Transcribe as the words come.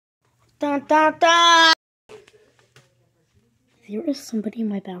Da, da, da. There is somebody in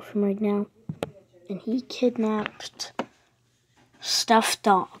my bathroom right now, and he kidnapped stuffed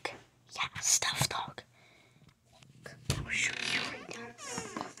dog. Yeah, stuffed dog. Look, I'll show you right now.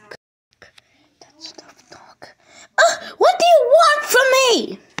 Look, that stuffed dog. What do you want from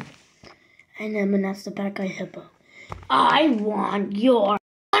me? And then that's the bad guy hippo. I want your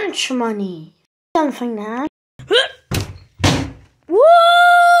lunch money. Something that. Woo!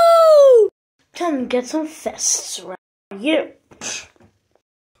 Time to get some fists around you.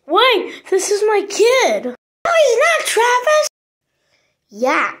 Wait, this is my kid. No, he's not, Travis.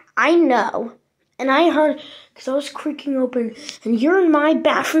 Yeah, I know. And I heard, because I was creaking open, and you're in my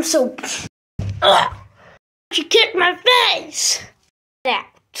bathroom, so... Ugh! You kicked my face! Get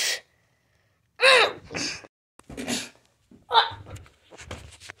out.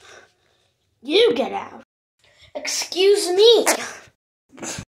 You get out. Excuse me.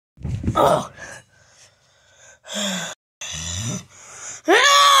 Oh.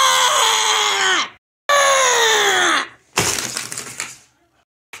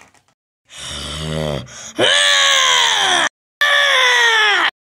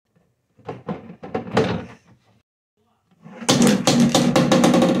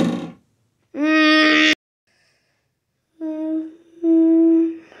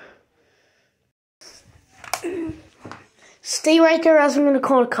 Stay right there, else I'm going to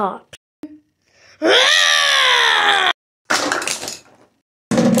call the cops.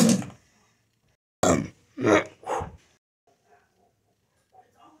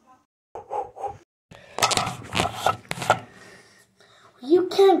 You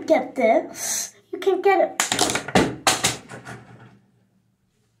can't get this. You can't get it.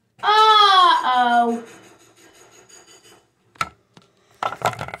 Uh-oh.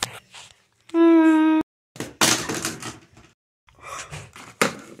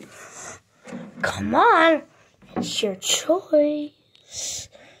 Come on. It's your choice.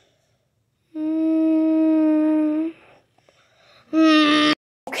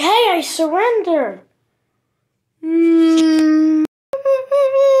 Okay, I surrender. Do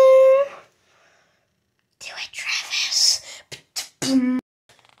it, Travis.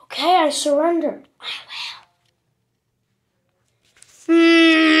 Okay, I surrender. I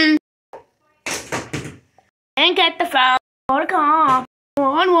will. And get the phone. Call the cop.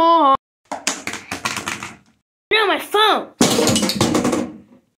 One. No, my phone.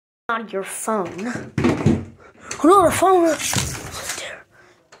 Not your phone. No, the phone.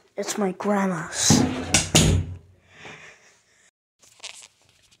 It's my grandma's.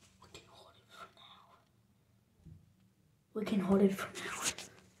 We can hold it for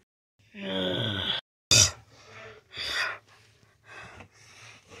now.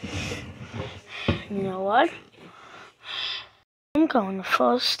 You know what? I'm going to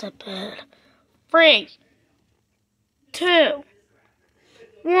fall step bed. 3, 2,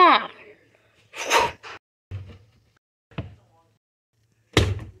 1.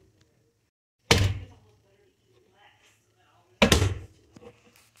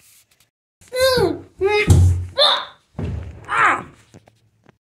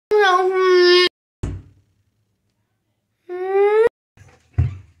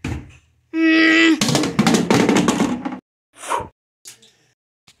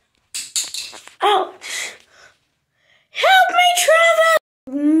 Ouch! Help me, Travis!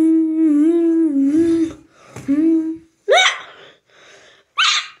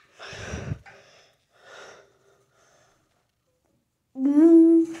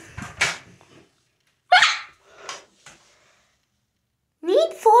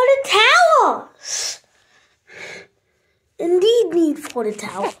 Need for the towels. Indeed, need for the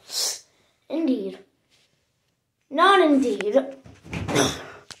towels. Indeed. Not indeed.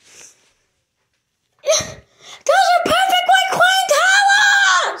 Those are perfectly clean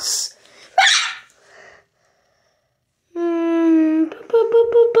towels!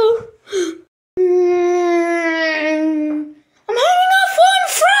 I'm hanging off one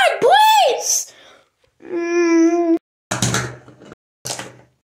Fred, please!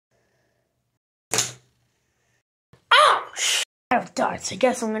 Ouch! I have darts. I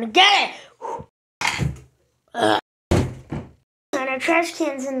guess I'm gonna get it. And our trash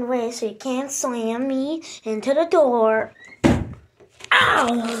can's in the way, so you can't slam me into the door.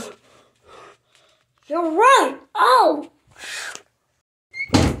 Ow! You're right. Oh!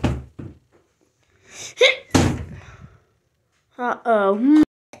 Uh-oh.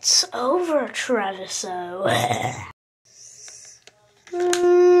 It's over, Traviso.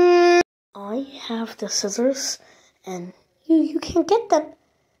 I have the scissors, and you can't get them.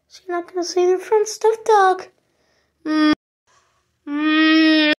 So you're not gonna save your friend's stuffed dog.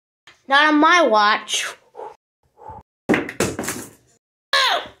 Not on my watch.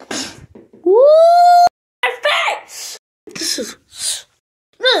 Woo! My face! This is...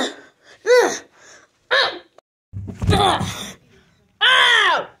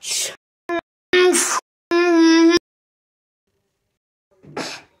 Ouch!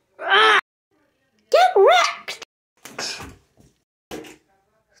 Get wrecked!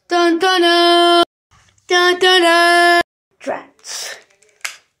 Dun dun dun! Dun dun dun! Drats.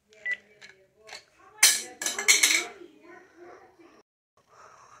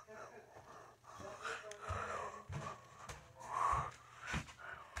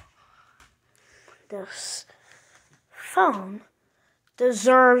 This phone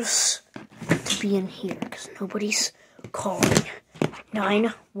deserves to be in here because nobody's calling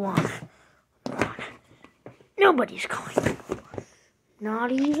 911. Nobody's calling.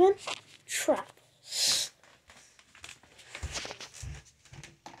 Not even Travis.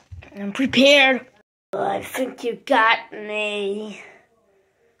 I'm prepared. I think you got me.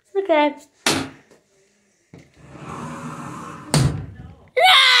 Okay.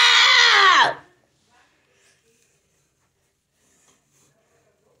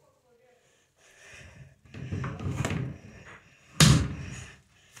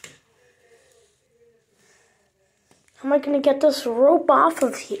 How am I going to get this rope off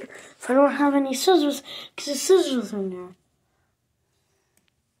of here if I don't have any scissors? Because the scissors are in there.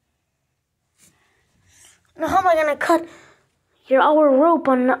 Now how am I going to cut our rope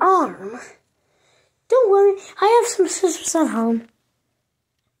on the arm? Don't worry, I have some scissors at home.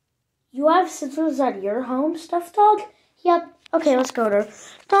 You have scissors at your home, Stuffed Dog? Yep. Okay, let's go there.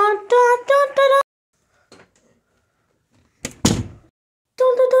 Dun, dun, dun, dun, dun.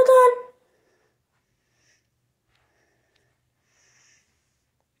 Dun, dun, dun, dun.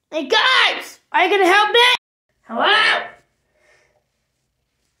 Hey guys, are you gonna help me? Hello?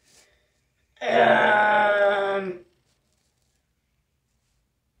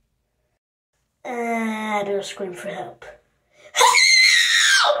 I do a scream for help.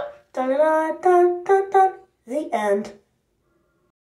 Help! Dun dun dun dun dun. The end.